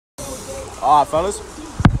Alright, fellas.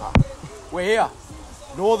 We're here.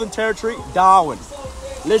 Northern Territory, Darwin.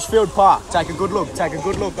 Litchfield Park. Take a good look. Take a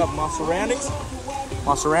good look at my surroundings.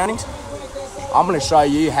 I'm going to show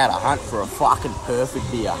you how to hunt for a fucking perfect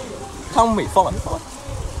deer. Come with me. Follow me.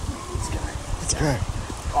 Let's go.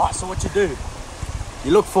 Alright, so what you do?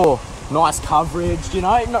 You look for nice coverage, you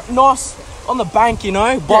know, nice on the bank, you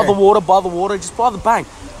know, by the water, just by the bank.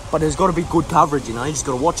 But there's got to be good coverage, you know. You just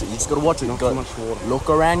got to watch it. Not too much water. Look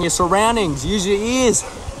around your surroundings. Use your ears.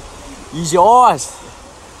 Use your eyes.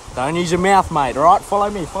 Don't use your mouth, mate. All right, follow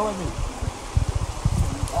me. All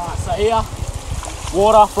right, so here,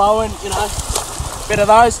 water flowing, you know, bit of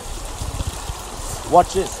those.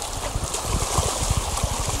 Watch this.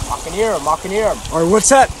 I can hear them. All right, what's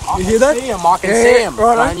that? You hear that? I can see them.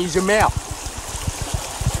 Right, don't use your mouth.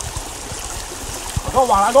 I got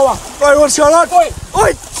one. All right, what's going on? Oi!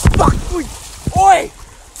 Fuck! Oi!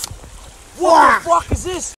 What the fuck is this?